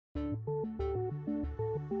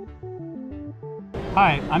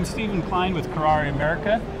Hi, I'm Stephen Klein with Kuraray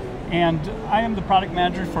America, and I am the product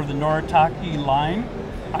manager for the Noritake line.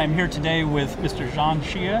 I'm here today with Mr.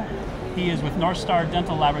 Chiha. He is with Northstar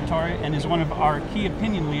Dental Laboratory and is one of our key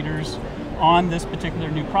opinion leaders on this particular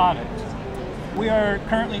new product. We are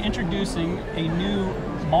currently introducing a new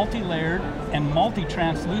multi-layered and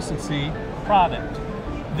multi-translucency product.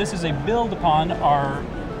 This is a build upon our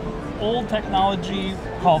old technology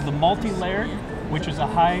called the multi-layered, which is a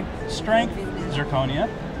high-strength zirconia.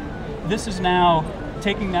 This is now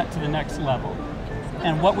taking that to the next level.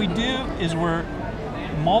 And what we do is we're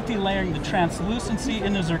multi-layering the translucency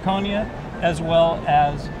in the zirconia as well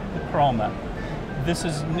as the chroma. This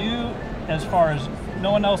is new as far as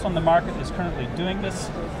no one else on the market is currently doing this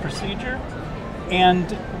procedure.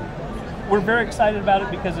 And we're very excited about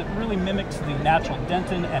it because it really mimics the natural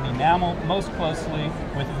dentin and enamel most closely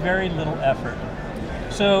with very little effort.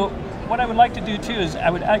 So what I would like to do too is I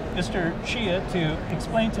would ask Mr. Chiha to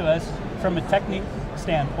explain to us from a technique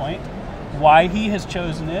standpoint why he has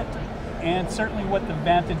chosen it and certainly what the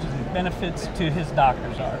advantages and benefits to his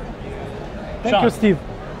doctors are. Thank you, Steve.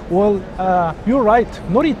 Well, you're right.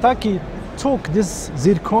 Noritake took this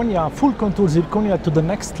zirconia, full contour zirconia, to the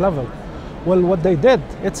next level. Well, what they did,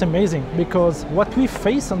 it's amazing, because what we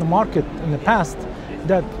faced on the market in the past,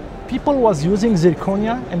 that people was using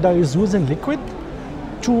zirconia and they was using liquid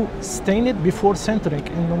to stain it before centering.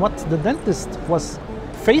 And what the dentist was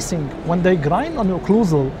facing when they grind on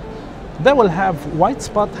occlusal, they will have white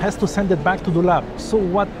spot, has to send it back to the lab. So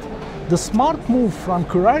what the smart move from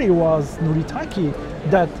Kuraray was Noritake,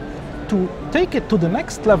 that to take it to the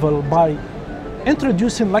next level by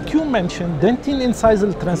introducing, like you mentioned, dentin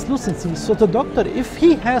incisal translucency. So the doctor, if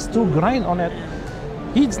he has to grind on it,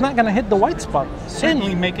 he's not going to hit the white spot.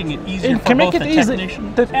 Certainly making it easier for both the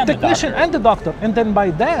technician and the doctor. And then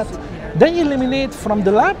by that, they eliminate from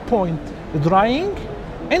the lab point the drying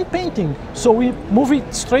and painting. So we move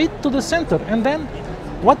it straight to the center. And then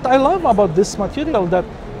what I love about this material, that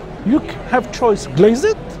you have choice, glaze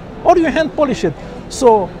it or you hand polish it.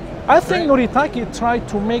 So I think Noritake tried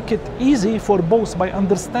to make it easy for both by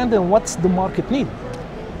understanding what's the market need.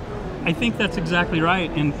 I think that's exactly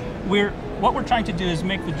right. And what we're trying to do is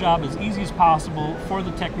make the job as easy as possible for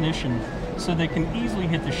the technician so they can easily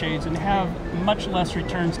hit the shades and have much less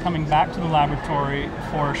returns coming back to the laboratory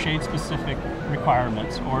for shade-specific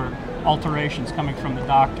requirements or alterations coming from the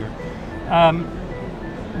doctor.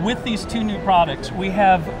 With these two new products, we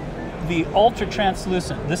have the ultra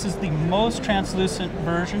translucent. This is the most translucent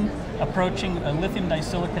version, approaching a lithium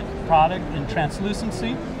disilicate product in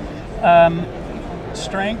translucency.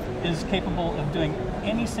 Strength is capable of doing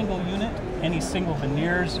any single unit, any single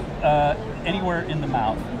veneers, anywhere in the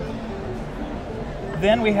mouth.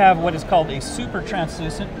 Then we have what is called a super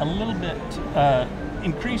translucent, a little bit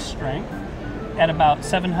increased strength at about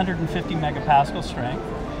 750 megapascal strength.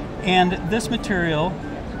 And this material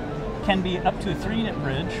can be up to a 3-unit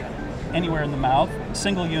bridge anywhere in the mouth,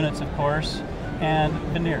 single units of course, and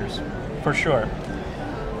veneers for sure.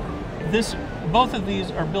 Both of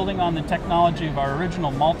these are building on the technology of our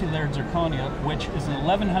original multi-layered zirconia, which is an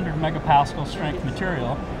 1100 megapascal strength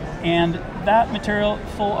material, and that material,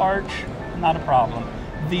 full arch, not a problem.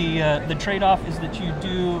 The trade-off is that you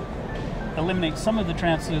do eliminate some of the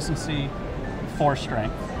translucency for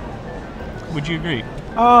strength. Would you agree?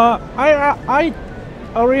 I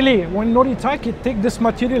really, when Noritake take this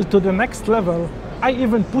material to the next level, I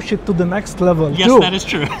even push it to the next level too. Yes, that is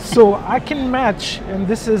true. So I can match, and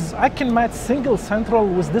I can match single central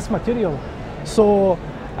with this material. So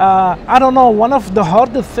I don't know, one of the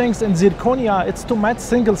hardest things in zirconia, it's to match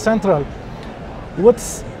single central.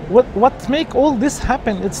 What make all this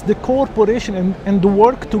happen, it's the cooperation and the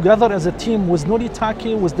work together as a team with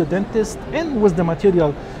Noritake, with the dentist, and with the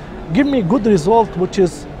material. Give me good result, which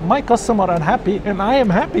is my customer are happy and I am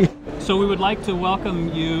happy. So we would like to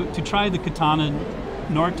welcome you to try the Katana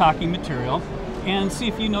Noritake material and see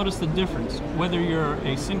if you notice the difference, whether you're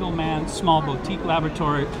a single man, small boutique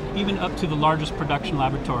laboratory, even up to the largest production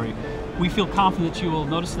laboratory. We feel confident you will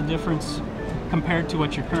notice the difference compared to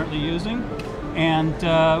what you're currently using. And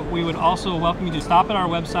we would also welcome you to stop at our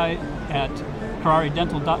website at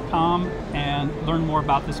kuraraydental.com and learn more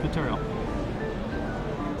about this material.